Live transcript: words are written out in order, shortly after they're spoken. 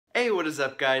Hey, what is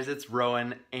up guys? It's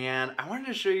Rowan and I wanted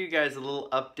to show you guys a little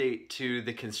update to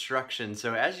the construction.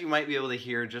 So as you might be able to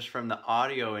hear just from the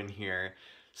audio in here,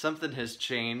 something has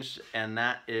changed, and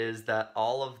that is that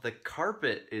all of the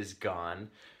carpet is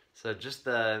gone. So just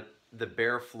the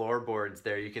bare floorboards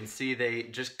there, you can see they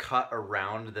just cut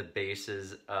around the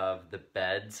bases of the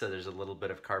bed, so there's a little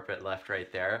bit of carpet left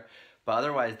right there. But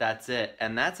otherwise that's it,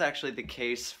 and that's actually the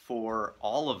case for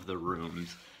all of the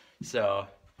rooms. So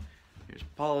here's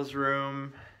Paula's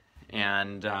room,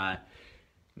 and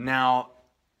now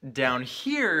down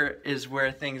here is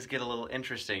where things get a little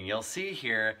interesting. You'll see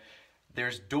here,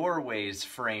 there's doorways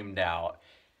framed out,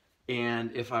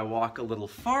 and if I walk a little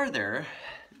farther,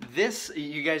 this,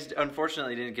 you guys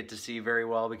unfortunately didn't get to see very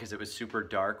well because it was super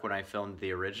dark when I filmed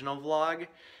the original vlog.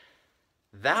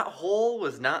 That hole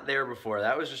was not there before.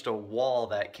 That was just a wall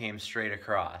that came straight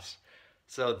across.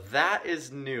 So that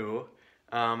is new.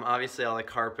 Obviously all the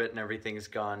carpet and everything's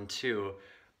gone too,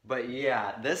 but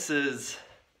yeah, this is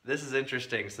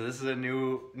interesting. So this is a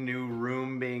new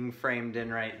room being framed in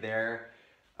right there,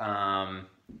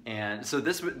 and so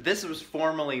this was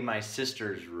formerly my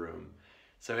sister's room.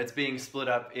 So it's being split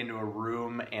up into a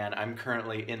room, and I'm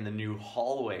currently in the new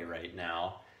hallway right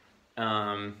now.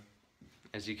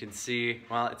 As you can see,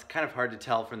 well, it's kind of hard to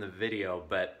tell from the video,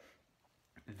 but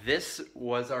this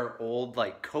was our old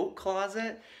like coat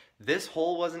closet. This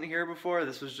hole wasn't here before,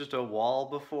 this was just a wall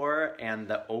before, and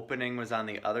the opening was on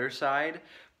the other side,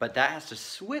 but that has to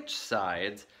switch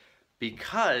sides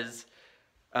because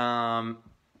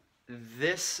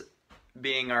this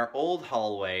being our old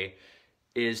hallway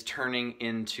is turning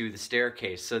into the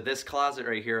staircase. So this closet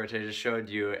right here, which I just showed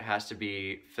you, it has to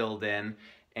be filled in,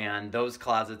 and those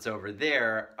closets over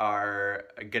there are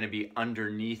gonna be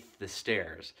underneath the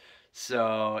stairs.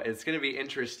 So it's gonna be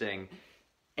interesting.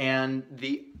 And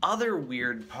the other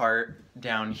weird part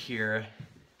down here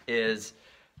is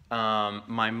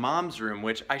my mom's room,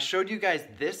 which I showed you guys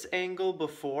this angle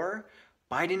before,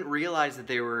 but I didn't realize that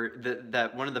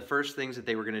that one of the first things that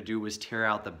they were gonna do was tear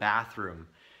out the bathroom.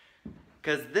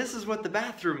 Because this is what the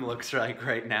bathroom looks like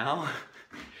right now.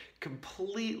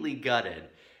 Completely gutted.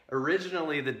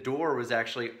 Originally the door was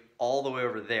actually all the way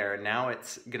over there, now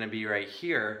it's gonna be right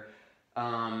here.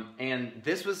 And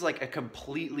this was like a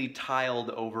completely tiled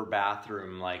over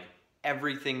bathroom, like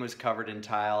everything was covered in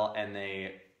tile and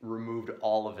they removed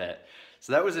all of it.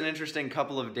 So that was an interesting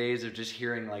couple of days of just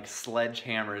hearing like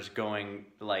sledgehammers going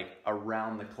like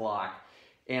around the clock.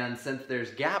 And since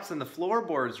there's gaps in the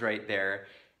floorboards right there,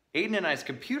 Aiden and I's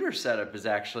computer setup is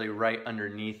actually right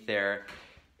underneath there.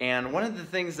 And one of the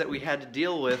things that we had to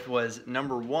deal with was,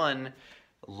 number one,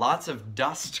 lots of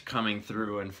dust coming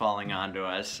through and falling onto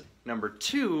us. Number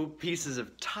two, pieces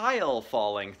of tile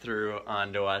falling through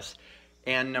onto us.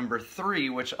 And number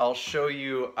three, which I'll show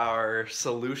you our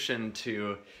solution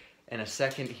to in a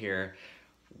second here.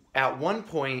 At one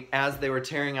point, as they were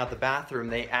tearing out the bathroom,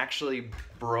 they actually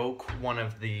broke one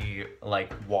of the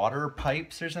like water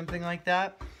pipes or something like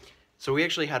that. So we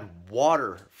actually had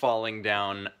water falling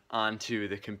down onto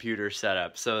the computer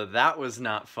setup. So that was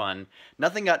not fun.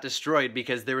 Nothing got destroyed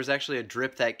because there was actually a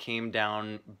drip that came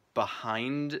down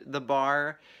behind the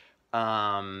bar,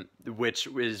 which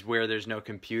is where there's no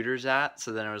computers at.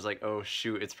 So then I was like, oh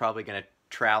shoot, it's probably gonna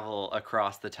travel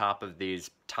across the top of these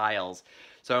tiles.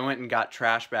 So I went and got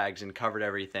trash bags and covered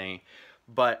everything.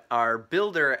 But our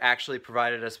builder actually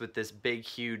provided us with this big,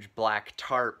 huge black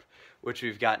tarp, which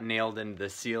we've got nailed into the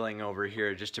ceiling over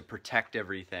here just to protect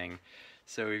everything.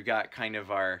 So we've got kind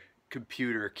of our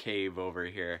computer cave over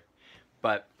here.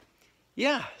 But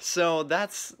yeah, so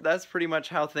that's pretty much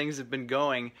how things have been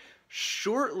going.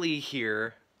 Shortly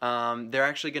here, they're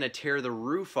actually gonna tear the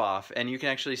roof off, and you can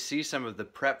actually see some of the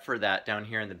prep for that down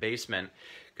here in the basement.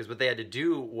 Because what they had to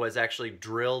do was actually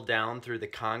drill down through the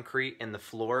concrete in the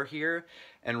floor here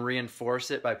and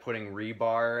reinforce it by putting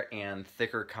rebar and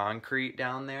thicker concrete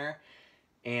down there.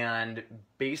 And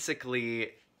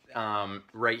basically,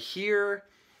 right here,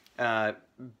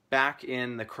 back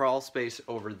in the crawl space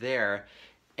over there,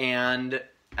 and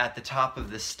at the top of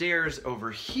the stairs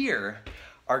over here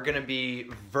are gonna be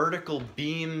vertical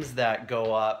beams that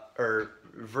go up, or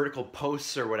vertical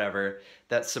posts or whatever,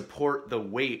 that support the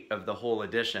weight of the whole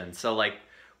addition. So like,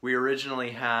 we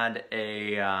originally had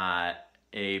a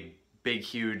big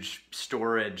huge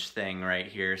storage thing right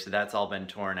here, so that's all been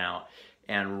torn out.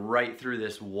 And right through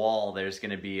this wall there's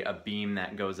gonna be a beam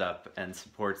that goes up and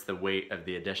supports the weight of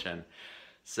the addition.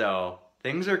 So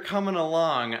things are coming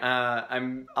along.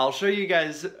 I'll show you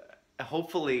guys,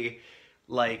 hopefully,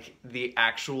 like the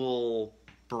actual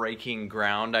breaking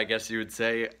ground, I guess you would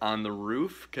say, on the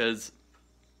roof, because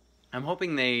I'm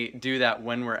hoping they do that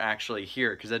when we're actually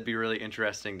here, because that'd be really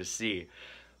interesting to see.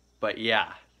 But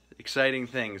yeah, exciting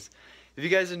things. If you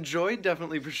guys enjoyed,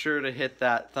 definitely be sure to hit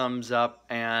that thumbs up,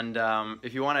 and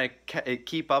if you want to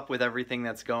keep up with everything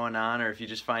that's going on, or if you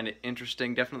just find it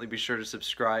interesting, definitely be sure to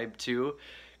subscribe too,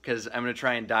 because I'm going to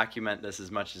try and document this as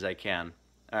much as I can.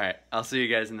 Alright, I'll see you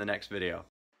guys in the next video.